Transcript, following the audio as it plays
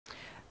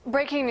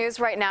Breaking news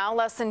right now,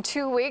 less than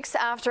 2 weeks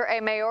after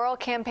a mayoral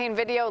campaign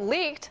video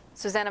leaked,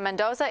 Susana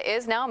Mendoza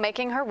is now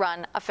making her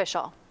run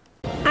official.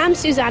 I'm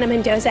Susana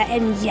Mendoza,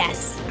 and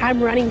yes, I'm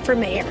running for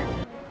mayor.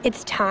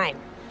 It's time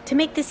to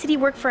make the city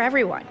work for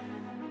everyone.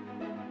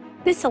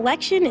 This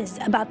election is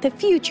about the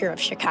future of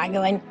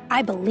Chicago, and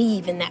I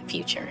believe in that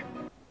future.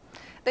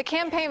 The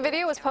campaign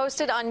video was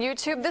posted on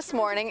YouTube this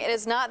morning. It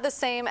is not the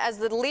same as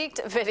the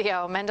leaked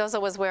video. Mendoza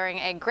was wearing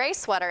a gray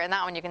sweater, and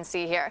that one you can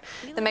see here.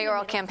 The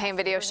mayoral campaign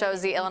video shows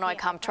the Illinois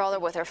Comptroller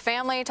with her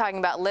family, talking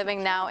about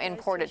living now in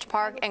Portage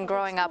Park and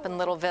growing up in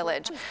Little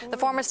Village. The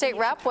former state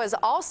rep was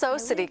also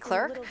city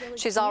clerk.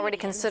 She's already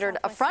considered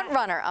a front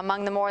runner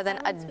among the more than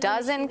a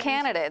dozen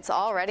candidates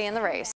already in the race.